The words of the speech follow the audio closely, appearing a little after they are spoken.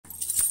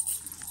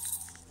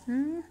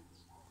How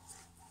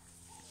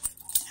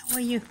are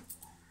you?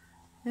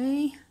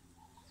 Hey?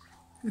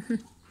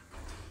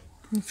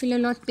 You feel a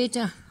lot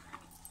better.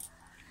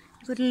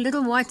 You've got a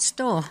little white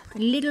star. A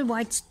little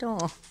white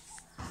star.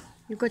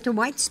 You've got a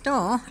white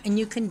star and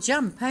you can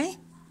jump, hey?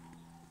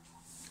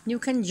 You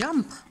can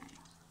jump.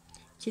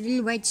 It's a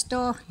little white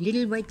star,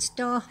 little white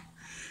star.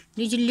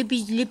 Little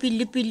lippy, lippy,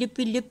 lippy,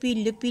 lippy, lippy,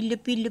 lippy,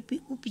 lippy,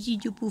 lippy,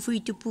 oopsie to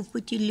poofy to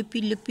poofy,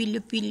 lippy, lippy,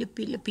 lippy,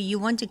 lippy, lippy. You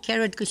want a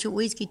carrot because you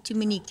always get too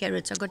many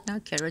carrots. I got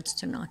no carrots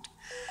tonight.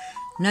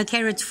 No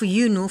carrots for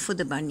you nor for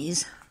the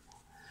bunnies.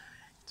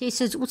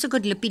 Tessa's also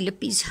got lippy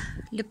lippies.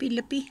 Lippy,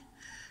 lippy,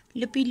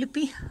 lippy,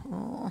 lippy.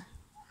 Oh.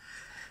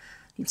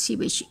 Let's see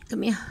where she,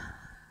 come here.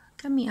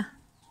 Come here.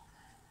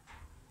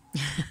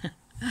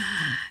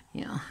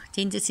 Yeah,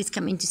 dentist is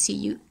coming to see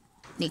you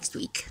next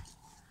week.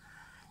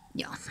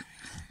 Yeah.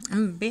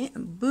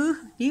 Boo,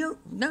 you,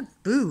 not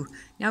Boo.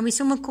 Now we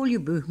someone call you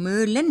Boo.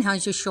 Merlin,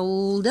 how's your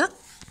shoulder?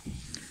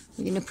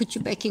 We're going to put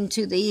you back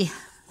into the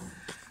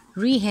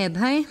rehab,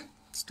 hey?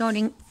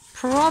 Starting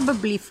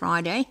probably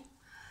Friday.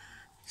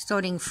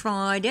 Starting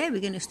Friday,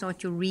 we're going to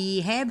start your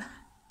rehab.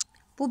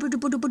 Boop,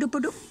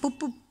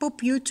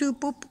 you too,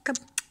 boop, come.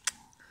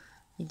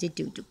 You did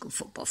do good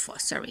football for.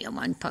 Sorry, I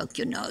won't poke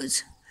your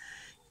nose.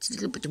 It's a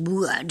little bit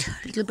weird.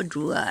 A little bit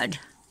weird.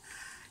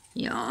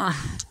 Yeah.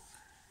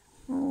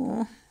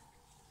 Oh.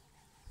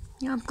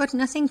 Yeah, I've got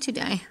nothing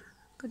today.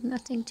 Got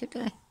nothing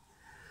today.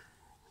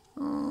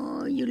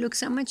 Oh, you look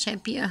so much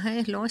happier,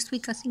 hey? Last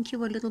week I think you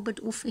were a little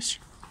bit offish.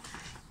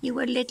 You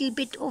were a little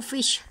bit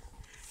offish.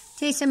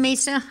 Tessa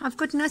Mesa, I've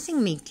got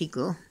nothing, Meaty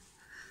girl.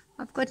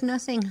 I've got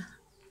nothing.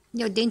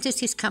 Your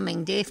dentist is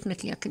coming,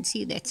 definitely. I can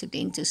see that's a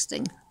dentist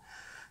thing.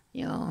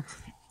 Yeah,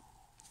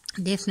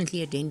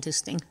 definitely a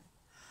dentist thing.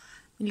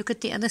 Look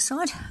at the other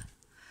side.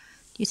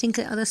 Do you think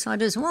the other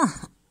side as well?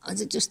 Or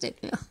is it just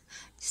that,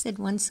 just that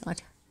one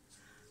side?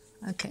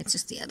 Okay, it's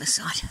just the other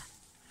side.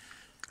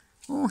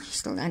 Oh, you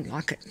still don't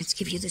like it. Let's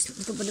give you this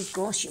little bit of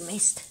grass you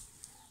missed.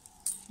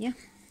 Yeah?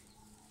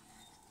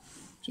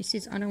 She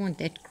says, I don't want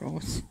that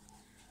grass.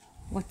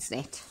 What's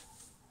that?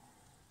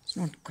 It's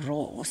not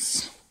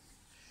grass.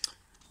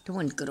 Don't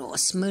want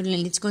grass.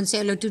 Merlin, let's go and say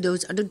hello to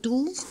those other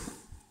two.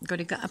 Got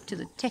to go up to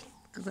the tech.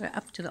 Got to go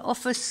up to the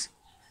office.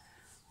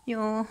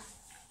 Yeah.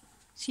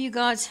 See you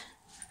guys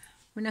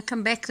when I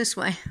come back this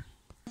way.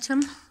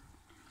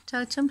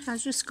 Totem,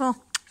 how's your skull?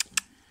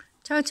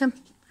 Totem,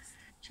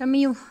 show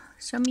me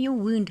your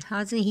wound.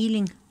 How's the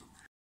healing?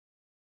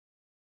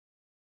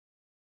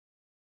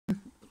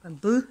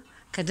 Boo.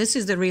 Okay, this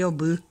is the real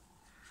Boo.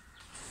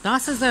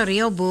 This is the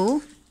real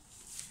Boo.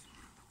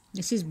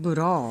 This is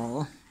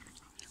Boo.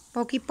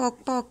 Pokey,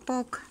 poke, poke,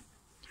 poke.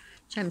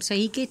 So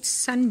he gets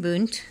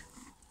sunburnt.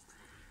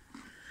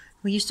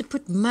 We used to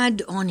put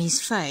mud on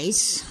his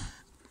face.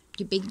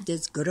 You big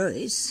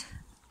disgrace.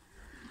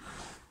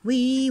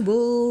 We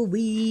will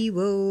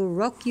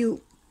rock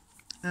you.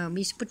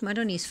 We used to put mud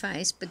on his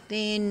face, but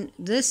then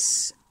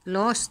this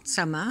last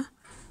summer,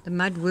 the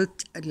mud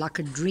worked like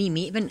a dream.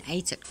 He even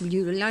ate it.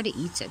 You were allowed to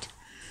eat it.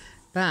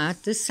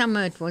 But this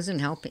summer it wasn't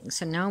helping.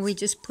 So now we're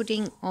just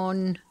putting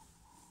on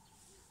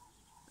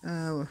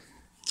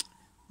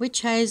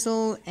witch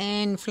hazel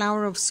and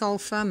flower of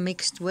sulfur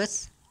mixed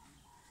with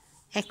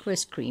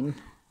aqueous cream.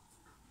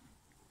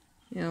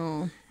 You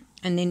know,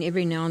 and then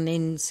every now and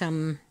then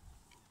some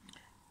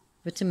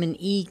vitamin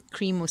E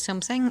cream or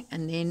something,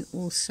 and then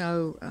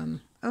also,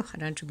 I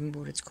don't remember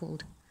what it's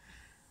called.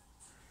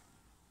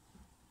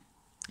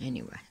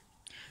 Anyway,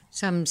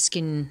 some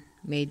skin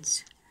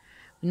meds.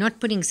 We're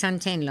not putting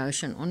suntan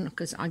lotion on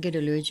because I get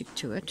allergic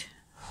to it.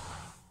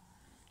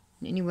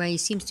 Anyway, he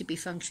seems to be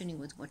functioning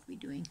with what we're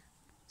doing.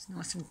 It's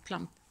nice and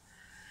plump.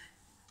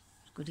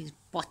 He's got his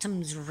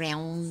bottoms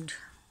round.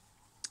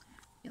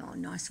 Oh,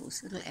 nice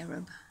horse, little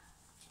Arab.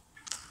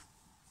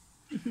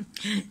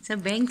 So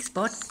Bang,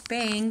 Spot,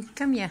 Bang,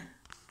 come here,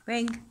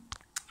 Bang.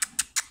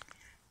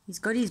 He's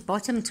got his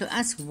bottom to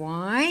us.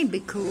 Why?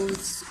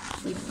 Because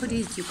we put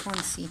his, you can't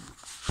see,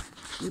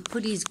 we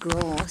put his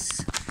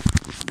grass.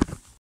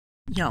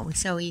 Yeah,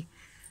 so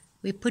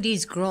we put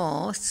his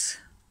grass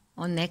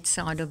on that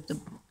side of the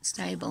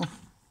stable.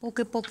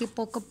 Poke, poke,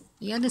 poke.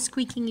 You hear the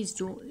squeaking his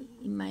jaw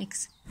he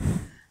makes?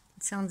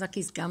 It sounds like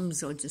his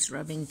gums are just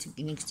rubbing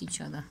next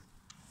each other.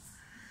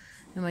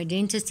 And my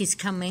dentist is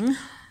coming.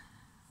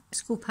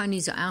 School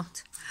ponies are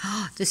out.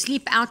 The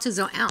sleep outers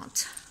are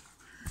out.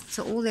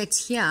 So all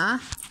that's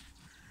here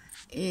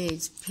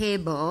is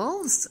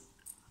Pebbles.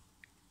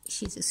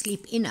 She's a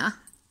sleep inner.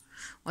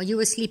 Are you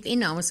a sleep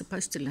inner? I was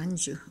supposed to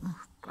lunge you.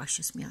 Oh,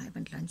 gracious me, I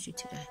haven't lunged you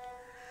today.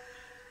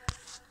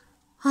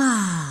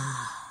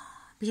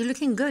 But you're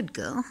looking good,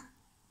 girl.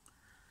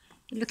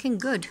 You're looking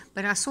good.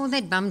 But I saw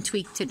that bum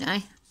tweak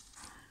today.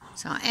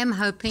 So I am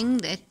hoping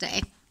that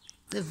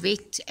the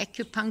vet,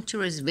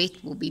 acupuncturist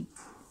vet, will be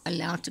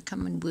allowed to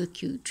come and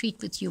work you,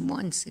 treat with you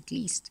once at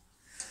least.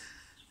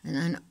 And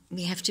then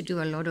we have to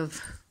do a lot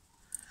of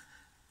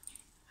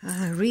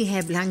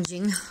rehab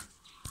lunging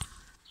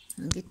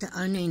and get the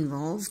owner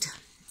involved.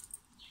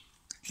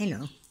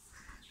 Hello.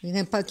 We're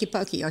going pokey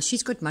pokey. Oh,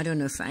 she's got mud on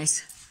her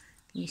face.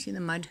 Can you see the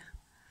mud?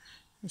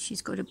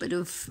 She's got a bit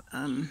of,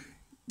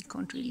 you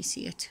can't really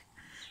see it.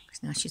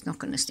 Because now she's not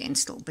going to stand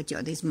still. But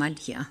yeah, there's mud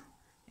here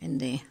and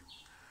there.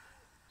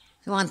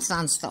 She won't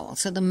stand still.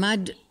 So the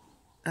mud,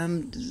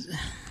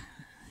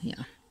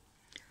 yeah.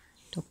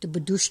 Dr.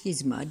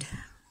 Badushki's mud.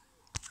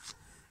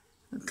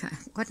 Okay,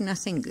 got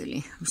nothing,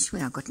 girlie. I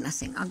swear I got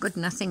nothing. I got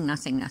nothing.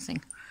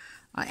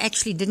 I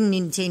actually didn't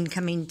intend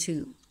coming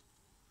to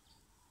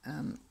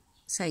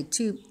say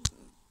too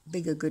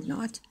big a good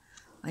night.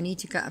 I need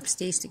to go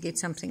upstairs to get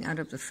something out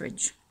of the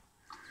fridge.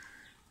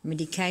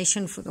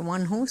 Medication for the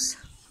one horse.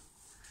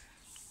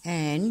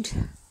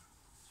 And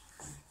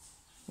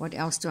what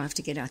else do I have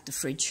to get out the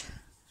fridge?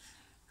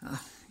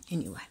 Oh,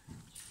 anyway,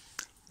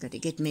 got to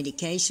get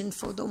medication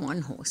for the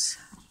one horse.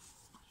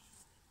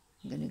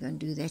 I'm going to go and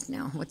do that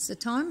now. What's the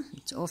time?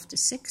 It's after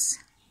 6.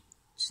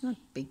 It's not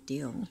a big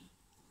deal.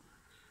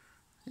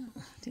 No,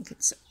 I think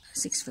it's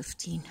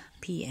 6:15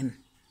 p.m.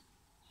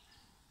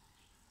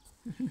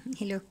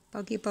 Hello,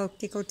 pokey poke,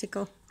 tickle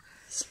tickle.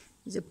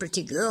 You're a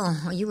pretty girl.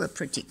 Are you a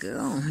pretty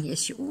girl?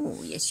 Yes,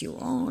 you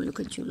are. Look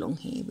at your long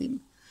hair.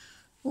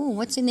 Oh,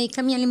 what's in there?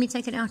 Come here, let me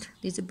take it out.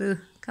 There's a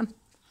burr. Come.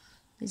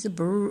 There's a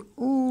burr.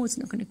 Oh, it's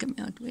not going to come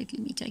out. Wait,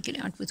 let me take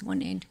it out with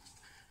one hand.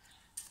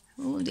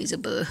 Oh, there's a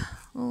burr.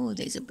 Oh,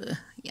 there's a burr.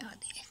 Yeah,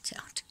 there, it's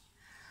out.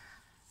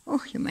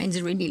 Oh, your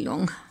mane's really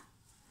long.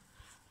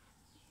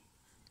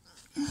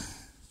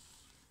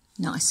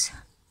 Nice.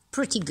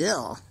 Pretty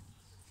girl.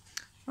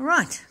 All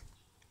right.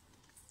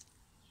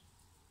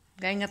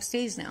 Going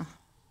upstairs now.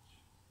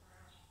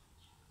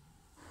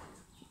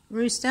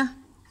 Rooster.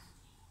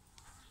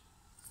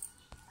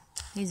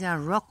 Here's our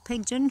rock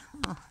pigeon.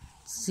 Oh,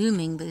 it's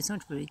zooming, but it's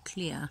not very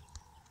clear.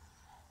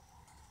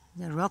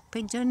 The rock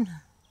pigeon.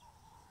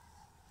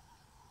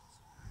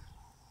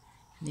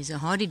 There's a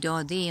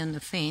hardy-dar there on the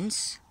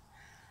fence.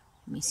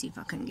 Let me see if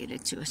I can get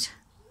it to it.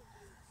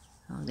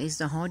 Oh, there's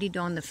the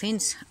hardy-dar on the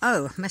fence.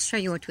 Oh, I must show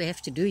you what we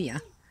have to do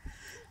here.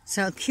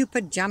 So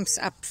Cupid jumps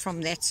up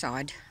from that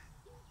side.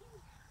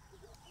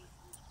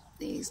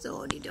 There's the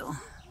hardy-dar.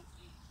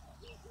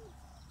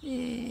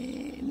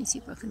 Let me see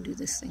if I can do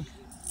this thing.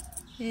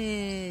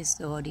 There's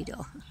the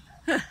hardy-dar.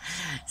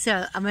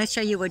 So I'm going to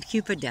show you what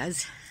Cupid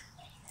does.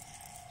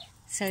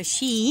 So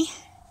she,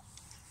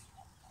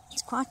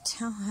 it's quite,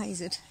 how high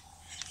is it?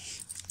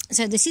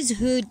 So this is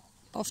her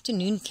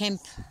afternoon camp.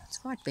 It's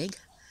quite big.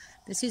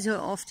 This is her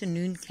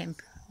afternoon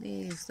camp.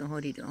 There's the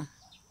hardy-dar.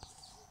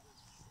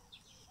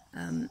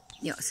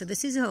 Yeah, so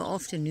this is her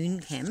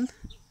afternoon camp.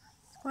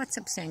 It's quite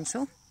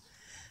substantial.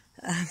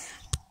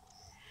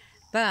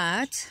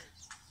 But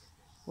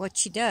what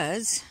she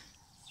does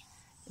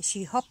is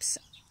she hops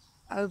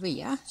over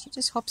here. She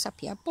just hops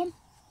up here, boom.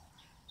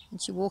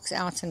 And she walks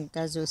out and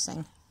does her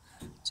thing.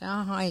 So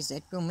how high is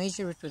it? We'll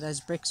measure it with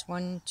those bricks.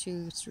 1,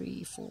 2,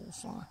 3, 4,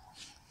 5,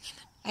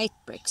 8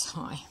 bricks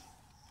high.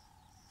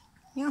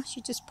 Yeah,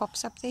 she just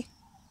pops up there.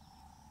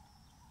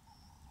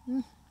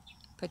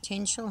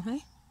 Potential,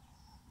 hey?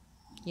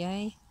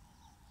 Yay.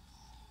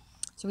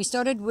 So we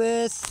started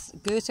with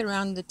girth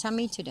around the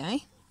tummy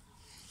today.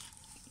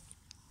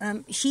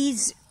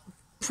 She's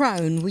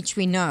prone, which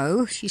we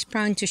know. She's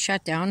prone to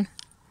shut down.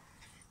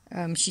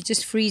 She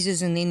just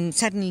freezes and then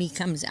suddenly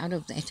comes out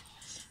of that.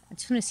 I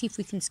just want to see if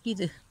we can ski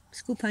the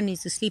school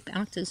ponies asleep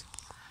outers.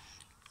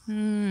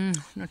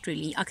 Not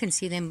really. I can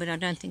see them, but I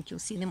don't think you'll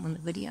see them on the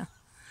video.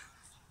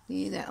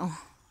 There they are.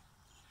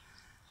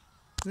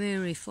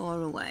 Very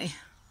far away.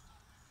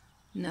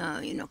 No,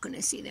 you're not going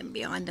to see them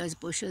behind those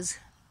bushes.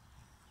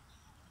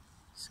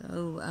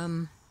 So,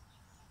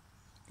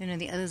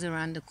 the others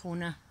around the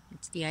corner.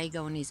 It's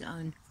Diego on his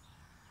own.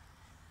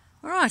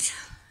 Alright,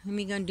 let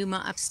me go and do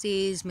my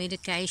upstairs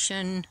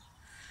medication.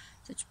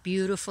 Such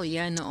beautiful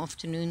here in the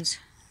afternoons.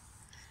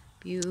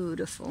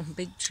 Beautiful.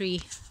 Big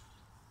tree.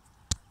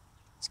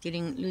 It's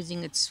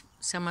losing its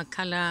summer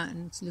color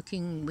and it's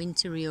looking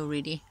wintry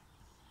already.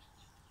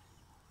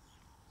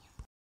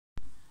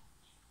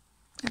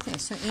 Okay,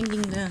 so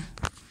ending the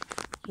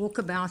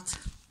walkabout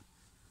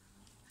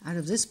out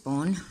of this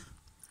barn.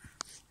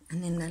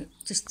 And then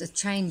just the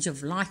change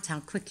of light, how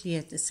quickly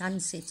at the sun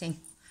setting.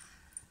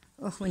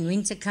 Oh, when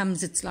winter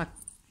comes, it's like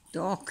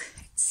dark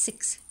at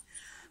 6.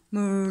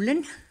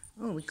 Merlin.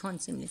 Oh, we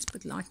can't see him. Let's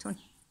put light on.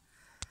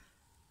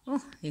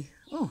 Oh, you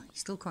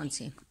still can't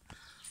see him.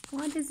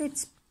 Why does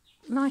that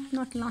light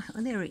not light?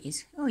 Oh, there he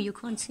is. Oh, you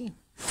can't see him.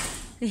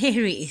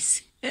 There he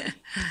is.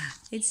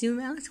 Let's zoom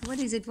out. What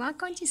is it? Why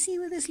can't you see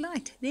with this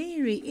light?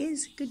 There he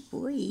is. Good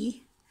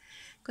boy.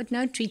 Got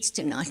no treats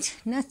tonight.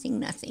 Nothing.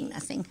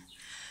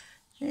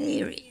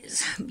 There he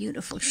is.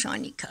 Beautiful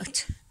shiny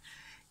coat.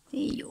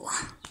 There you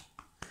are.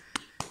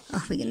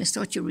 Oh, we're going to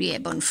start your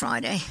rehab on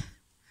Friday.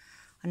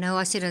 I know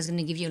I said I was going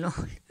to give you a look.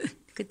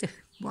 Look at the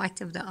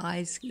white of the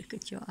eyes. Look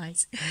at your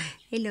eyes.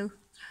 Hello.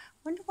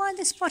 Wonder why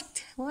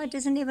why it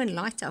doesn't even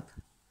light up.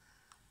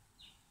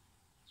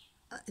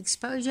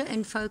 Exposure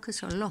and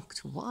focus are locked.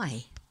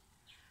 Why?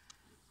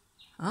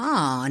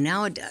 Ah,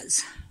 now it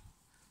does.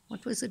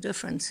 What was the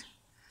difference?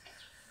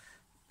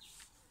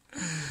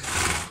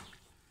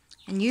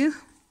 And you?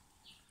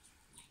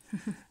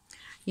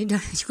 You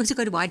don't. You also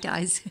got white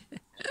eyes.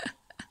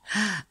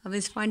 I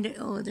was finding,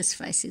 oh, this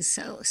face is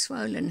so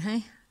swollen,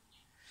 hey?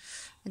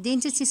 The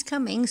dentist is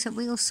coming, so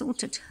we'll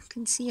sort it. I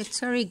can see it.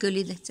 Sorry,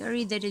 Gully.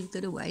 Sorry that it's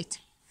got to wait.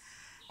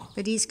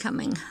 But he's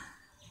coming.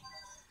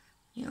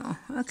 Yeah.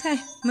 Okay,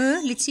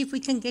 Mer, let's see if we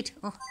can get...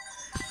 Oh,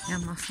 now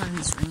my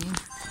phone's ringing.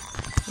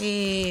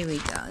 There we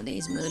go.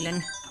 There's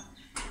Merlin.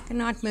 Good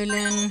night,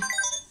 Merlin.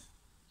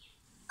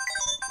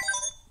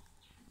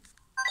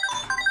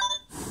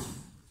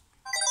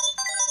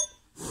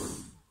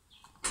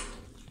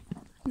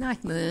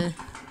 Night, Mer.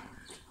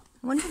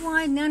 I wonder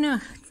why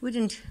Nana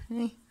wouldn't...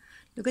 Hey?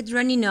 You got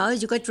runny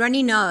nose. You got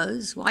runny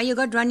nose. Why you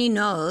got runny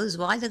nose?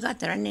 Why they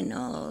got runny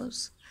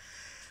nose?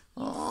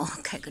 Oh,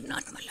 okay, good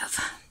night, my love.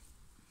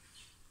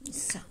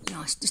 It's so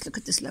nice. Just look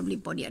at this lovely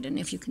body. I don't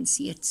know if you can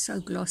see it. It's so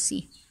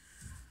glossy.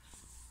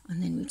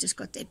 And then we've just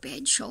got that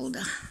bad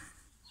shoulder.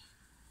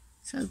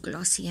 So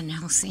glossy and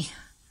healthy.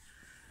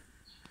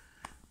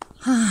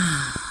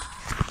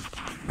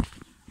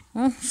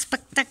 Oh,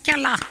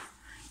 spectacular.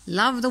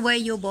 Love the way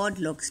your bod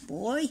looks,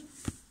 boy.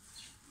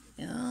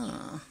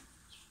 Yeah.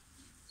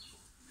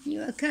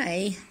 You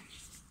okay?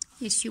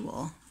 Yes, you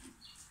are.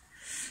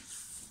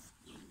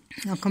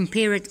 I'll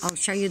compare it. I'll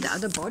show you the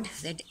other bod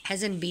that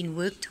hasn't been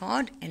worked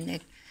hard and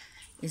that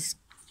is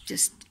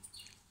just,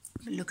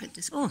 look at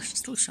this. Oh, she's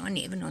still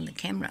shiny even on the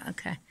camera.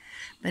 Okay.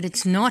 But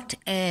it's not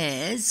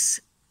as,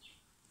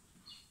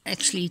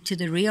 actually to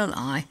the real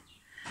eye,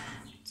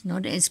 it's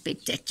not as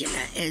spectacular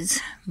as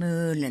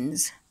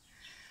Merlin's.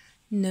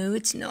 No,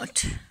 it's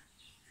not.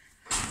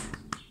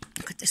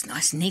 Look at this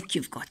nice neck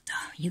you've got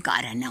though. You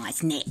got a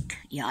nice neck.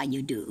 Yeah,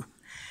 you do.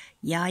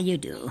 Yeah, you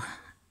do.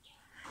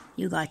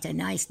 You got a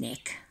nice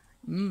neck.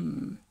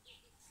 She's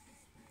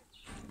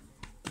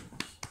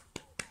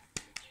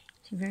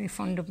very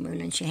fond of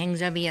Merlin. She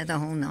hangs over here the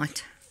whole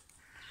night.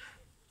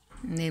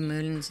 And there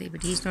Merlin's there,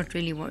 but he's not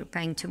really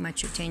paying too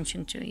much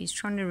attention to her. He's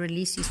trying to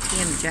release his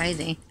TMJ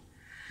there. Did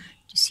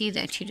you see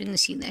that? You didn't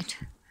see that.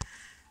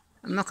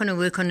 I'm not going to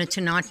work on it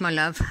tonight, my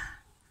love.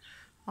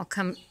 I'll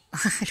come...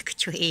 Look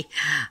at your hair.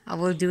 I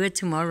will do it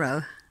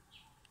tomorrow.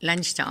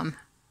 Lunchtime.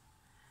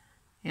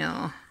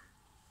 Yeah.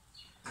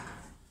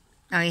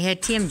 Oh, he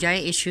had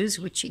TMJ issues,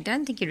 which I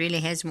don't think he really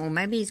has more.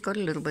 Maybe he's got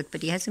a little bit,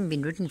 but he hasn't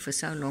been ridden for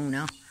so long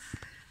now.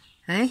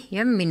 Hey, you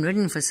haven't been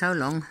ridden for so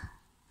long.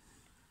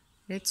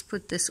 Let's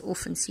put this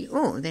off and see.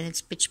 Oh, then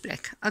it's pitch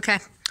black. Okay,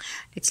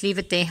 let's leave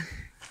it there.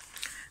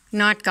 Good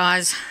night,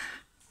 guys.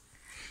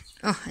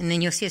 Oh, and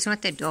then you'll see it's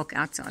not that dark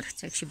outside.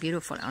 It's actually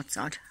beautiful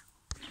outside.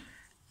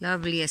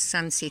 Loveliest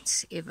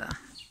sunsets ever.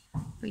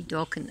 Very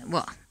dark in the...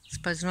 Well, I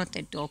suppose it's not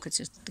that dark. It's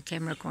just the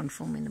camera can't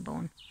film in the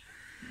barn.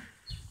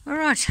 All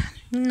right.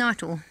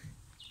 Night all.